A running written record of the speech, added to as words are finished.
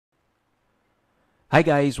Hi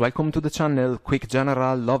guys, welcome to the channel. Quick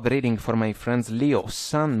general love reading for my friends Leo,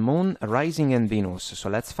 Sun, Moon, Rising and Venus. So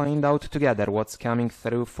let's find out together what's coming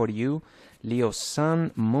through for you. Leo,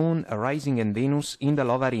 Sun, Moon, Rising and Venus in the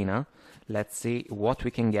love arena. Let's see what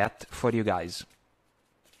we can get for you guys.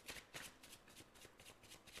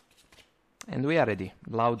 And we are ready.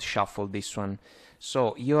 Loud shuffle this one.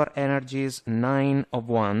 So your energies, 9 of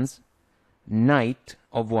Wands, Knight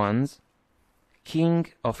of Wands, King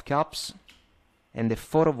of Cups, and the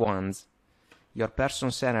 4 of Wands. Your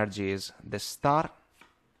person's energies, the Star,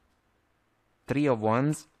 3 of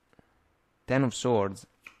Wands, 10 of Swords,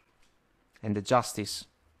 and the Justice.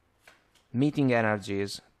 Meeting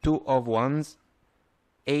energies, 2 of Wands,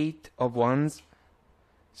 8 of Wands,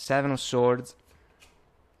 7 of Swords,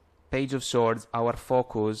 Page of Swords, our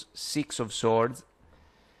focus, 6 of Swords.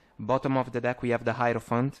 Bottom of the deck we have the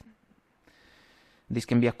Hierophant. This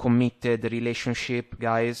can be a committed relationship,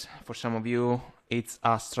 guys. For some of you, it's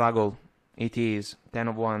a struggle. It is. 10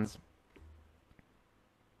 of Wands.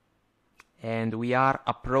 And we are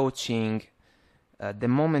approaching the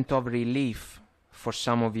moment of relief for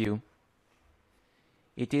some of you.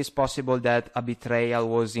 It is possible that a betrayal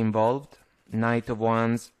was involved. Knight of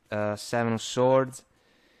Wands, 7 of Swords.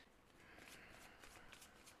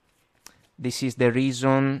 This is the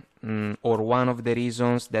reason, or one of the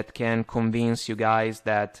reasons that can convince you guys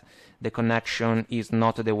that the connection is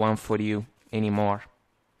not the one for you anymore.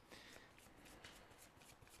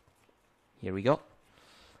 Here we go.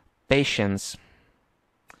 Patience.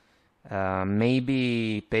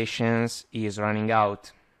 Maybe patience is running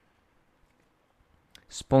out.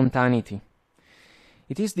 Spontaneity.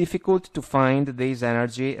 It is difficult to find this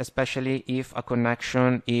energy, especially if a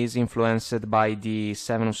connection is influenced by the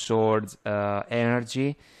 7 of Swords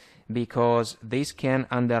energy, because this can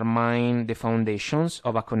undermine the foundations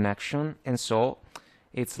of a connection, and so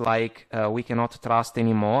it's like we cannot trust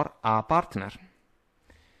anymore a partner.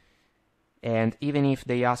 And even if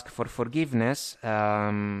they ask for forgiveness,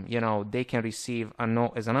 they can receive a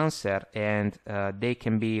no as an answer, and they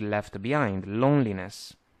can be left behind.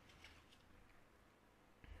 Loneliness.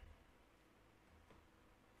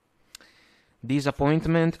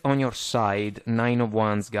 Disappointment on your side, 9 of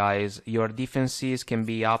Wands, guys. Your defenses can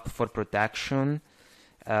be up for protection.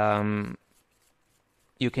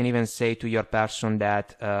 You can even say to your person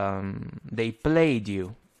that they played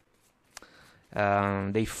you.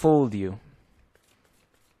 They fooled you.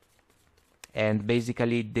 And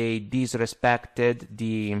basically they disrespected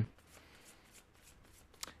the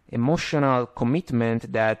emotional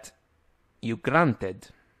commitment that you granted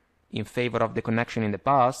in favor of the connection in the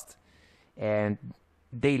past. And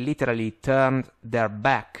they literally turned their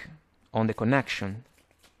back on the connection.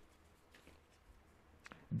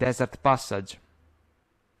 Desert Passage.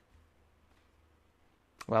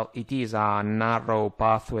 Well, it is a narrow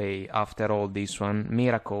pathway after all this one.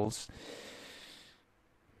 Miracles.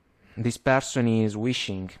 This person is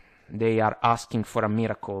wishing. They are asking for a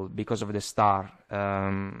miracle because of the star.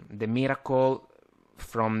 The miracle,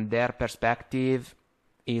 from their perspective,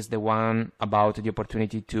 is the one about the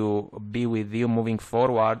opportunity to be with you moving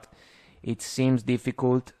forward. It seems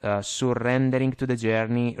difficult. Surrendering to the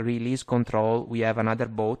journey, release control. We have another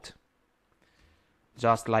boat.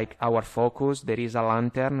 Just like our focus, there is a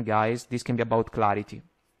lantern, guys. This can be about clarity.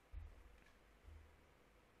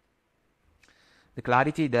 The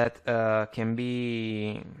clarity that can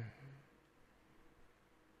be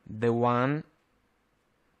the one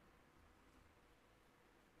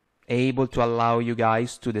able to allow you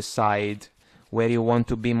guys to decide where you want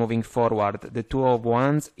to be moving forward. The 2 of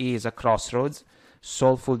Wands is a crossroads,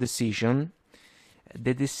 soulful decision.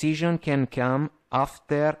 The decision can come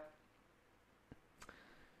after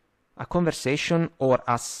a conversation or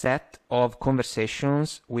a set of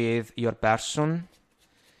conversations with your person.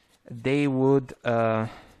 They would love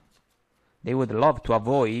to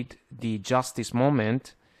avoid the justice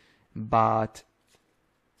moment, but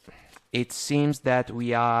it seems that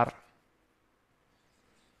we are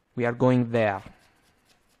going there.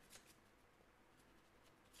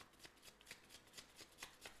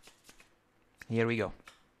 Here we go.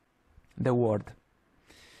 The Word.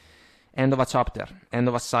 End of a chapter, end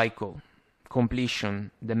of a cycle,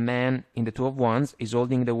 completion. The man in the 2 of Wands is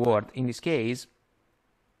holding the Word. In this case,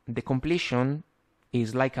 the completion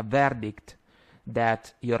is like a verdict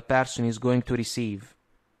that your person is going to receive.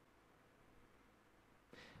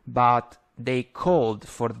 But they called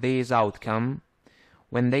for this outcome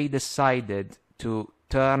when they decided to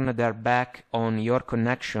turn their back on your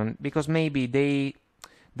connection, because maybe they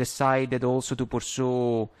decided also to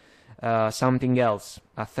pursue something else,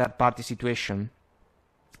 a third-party situation.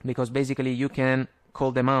 Because basically you can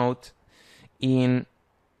call them out in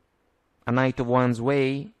a Knight of Wands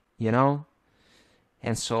way, you know?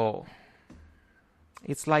 And so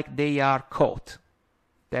it's like they are caught.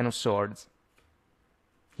 Ten of Swords.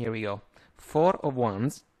 Here we go. Four of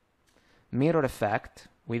Wands. Mirror effect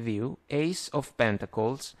with you. Ace of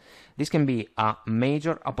Pentacles. This can be a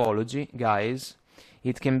major apology, guys.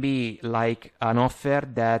 It can be like an offer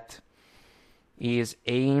that is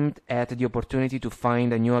aimed at the opportunity to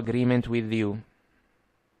find a new agreement with you.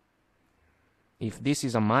 If this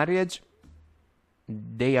is a marriage,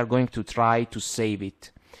 they are going to try to save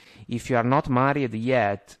it. If you are not married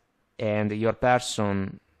yet and your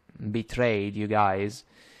person betrayed you guys,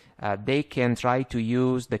 they can try to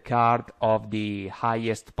use the card of the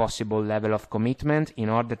highest possible level of commitment in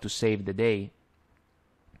order to save the day.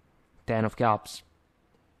 Ten of Cups.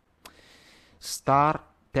 Star,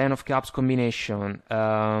 Ten of Cups combination.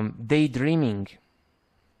 Daydreaming.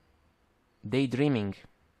 Daydreaming.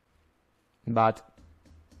 But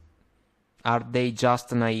are they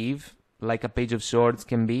just naive, like a Page of Swords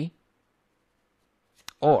can be?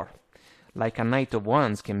 Or like a Knight of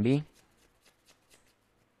Wands can be?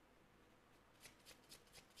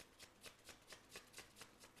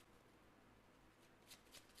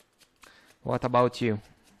 What about you?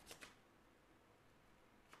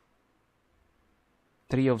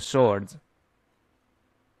 Three of Swords.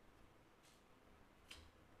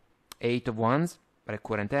 Eight of Wands,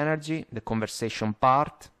 recurrent energy, the conversation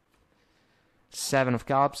part. Seven of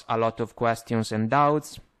Cups, a lot of questions and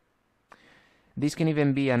doubts. This can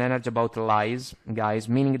even be an energy about lies, guys,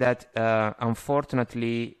 meaning that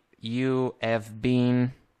unfortunately you have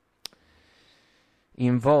been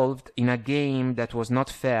involved in a game that was not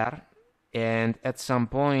fair, and at some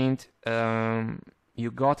point you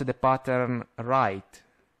got the pattern right.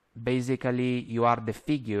 Basically, you are the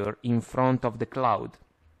figure in front of the cloud,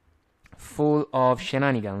 full of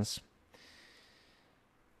shenanigans.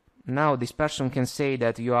 Now this person can say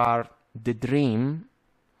that you are the dream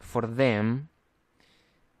for them,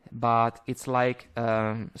 but it's like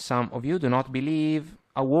some of you do not believe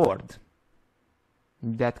a word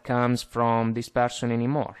that comes from this person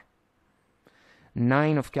anymore.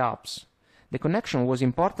 Nine of Cups. The connection was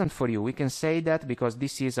important for you. We can say that because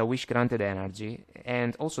this is a wish-granted energy,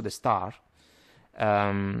 and also the star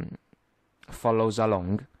follows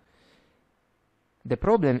along. The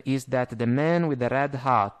problem is that the man with the red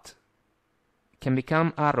hat can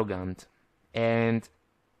become arrogant, and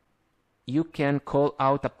you can call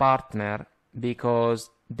out a partner because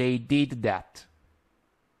they did that.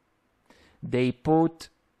 They put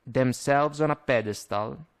themselves on a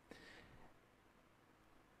pedestal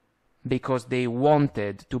because they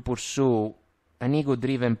wanted to pursue an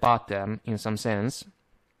ego-driven pattern in some sense,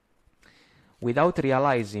 without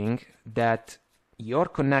realizing that your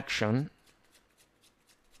connection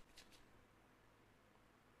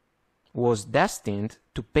was destined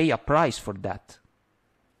to pay a price for that.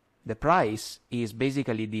 The price is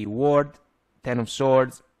basically the word, Ten of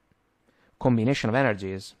Swords, combination of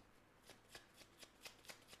energies.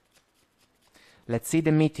 Let's see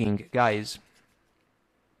the meeting, guys.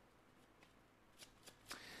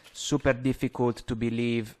 Super difficult to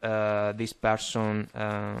believe this person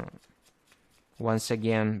once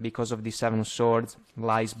again because of the Seven of Swords,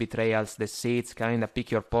 lies, betrayals, deceits, kinda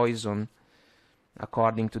pick your poison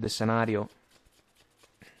according to the scenario.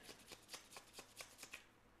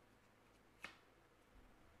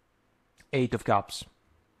 Eight of Cups.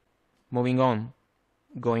 Moving on,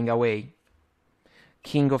 going away.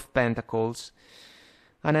 King of Pentacles.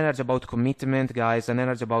 An energy about commitment, guys, an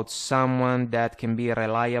energy about someone that can be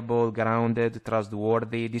reliable, grounded,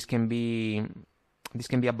 trustworthy. This can be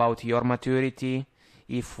about your maturity.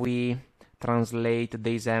 If we translate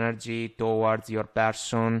this energy towards your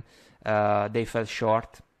person, they fell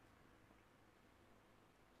short.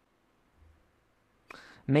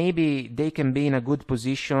 Maybe they can be in a good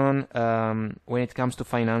position when it comes to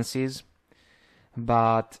finances,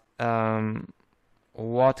 but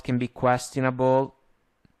what can be questionable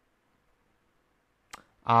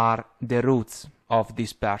are the roots of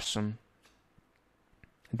this person.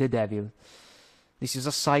 The Devil. This is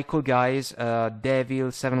a cycle, guys.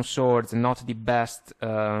 Devil, Seven of Swords, not the best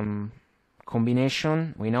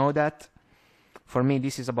combination. We know that. For me,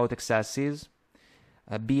 this is about excesses,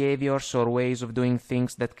 behaviors or ways of doing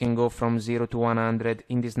things that can go from 0 to 100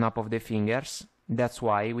 in the snap of the fingers. That's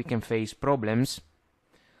why we can face problems.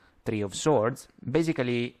 Three of Swords.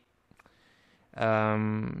 Basically,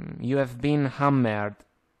 you have been hammered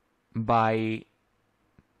by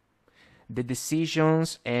the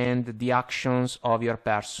decisions and the actions of your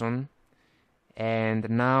person, and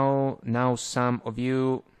now some of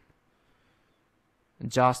you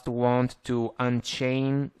just want to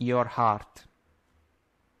unchain your heart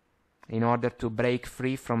in order to break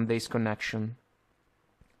free from this connection.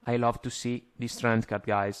 I love to see this Strength card,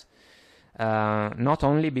 guys. Not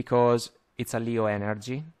only because it's a Leo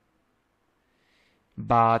energy,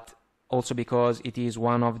 but also because it is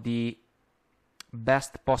one of the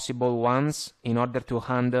best possible ones in order to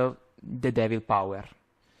handle the devil power.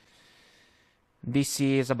 This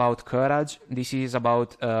is about courage. This is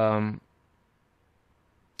about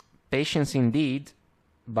patience indeed,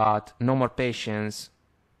 but no more patience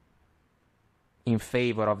in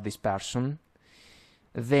favor of this person.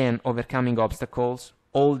 Then overcoming obstacles,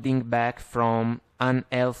 holding back from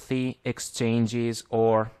unhealthy exchanges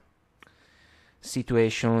or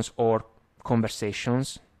situations or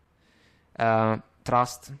conversations.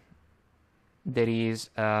 Trust. There is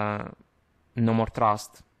no more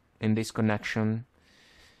trust in this connection.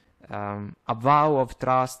 A vow of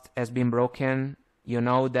trust has been broken. You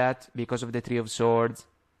know that because of the Three of Swords.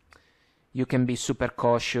 You can be super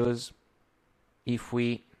cautious if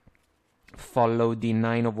we follow the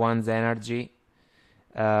Nine of Wands energy.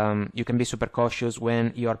 You can be super cautious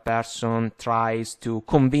when your person tries to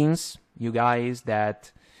convince you guys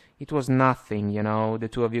that it was nothing, you know, the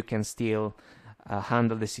two of you can still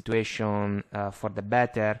handle the situation for the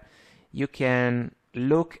better. You can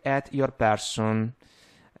look at your person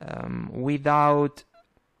without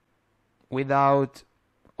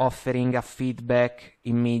offering a feedback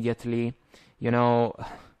immediately. You know,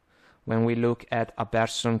 when we look at a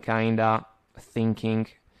person kinda thinking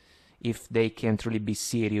if they can truly be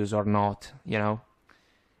serious or not, you know.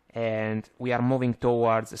 And we are moving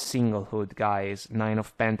towards singlehood, guys. Nine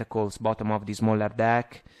of Pentacles, bottom of the smaller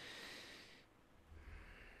deck.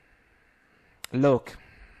 Look,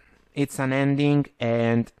 it's an ending,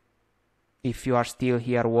 and if you are still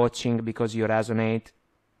here watching because you resonate,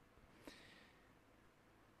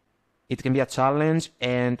 it can be a challenge,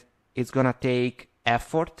 and it's gonna take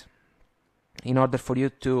effort in order for you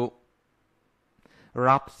to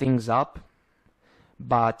wrap things up,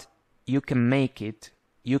 but you can make it.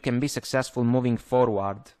 You can be successful moving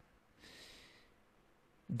forward.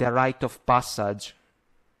 The rite of passage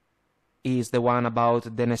is the one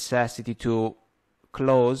about the necessity to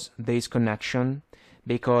close this connection,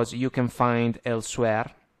 because you can find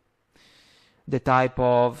elsewhere the type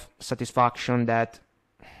of satisfaction that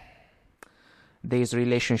this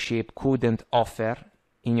relationship couldn't offer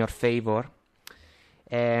in your favor.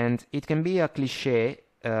 And it can be a cliche,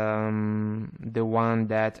 the one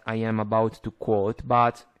that I am about to quote,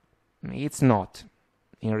 but it's not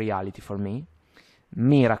in reality for me.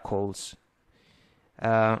 Miracles.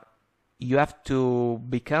 You have to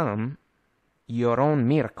become your own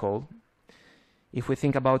miracle. If we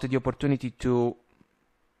think about the opportunity to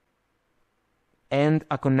end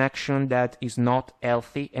a connection that is not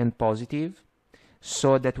healthy and positive,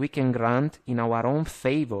 so that we can grant in our own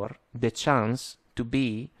favor the chance to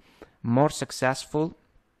be more successful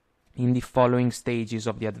in the following stages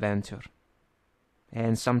of the adventure.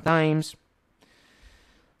 And sometimes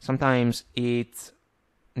it's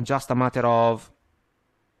just a matter of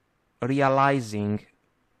realizing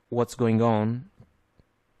what's going on,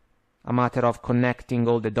 a matter of connecting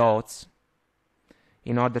all the dots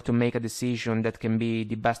in order to make a decision that can be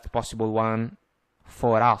the best possible one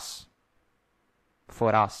for us,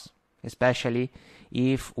 especially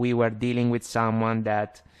if we were dealing with someone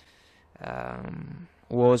that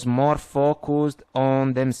was more focused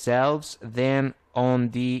on themselves than on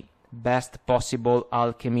the best possible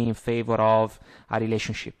alchemy in favor of a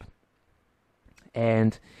relationship.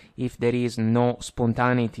 And if there is no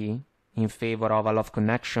spontaneity in favor of a love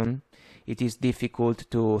connection, it is difficult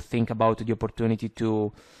to think about the opportunity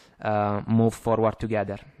to move forward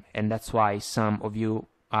together. And that's why some of you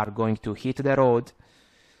are going to hit the road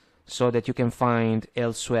so that you can find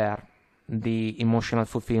elsewhere the emotional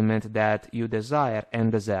fulfillment that you desire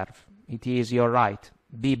and deserve. It is your right.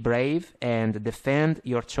 Be brave and defend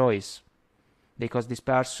your choice, because this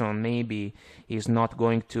person maybe is not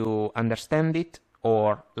going to understand it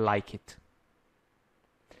or like it.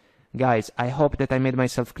 Guys, I hope that I made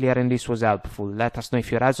myself clear and this was helpful. Let us know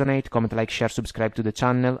if you resonate, comment, like, share, subscribe to the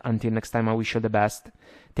channel. Until next time, I wish you the best.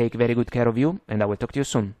 Take very good care of you, and I will talk to you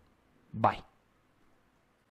soon. Bye.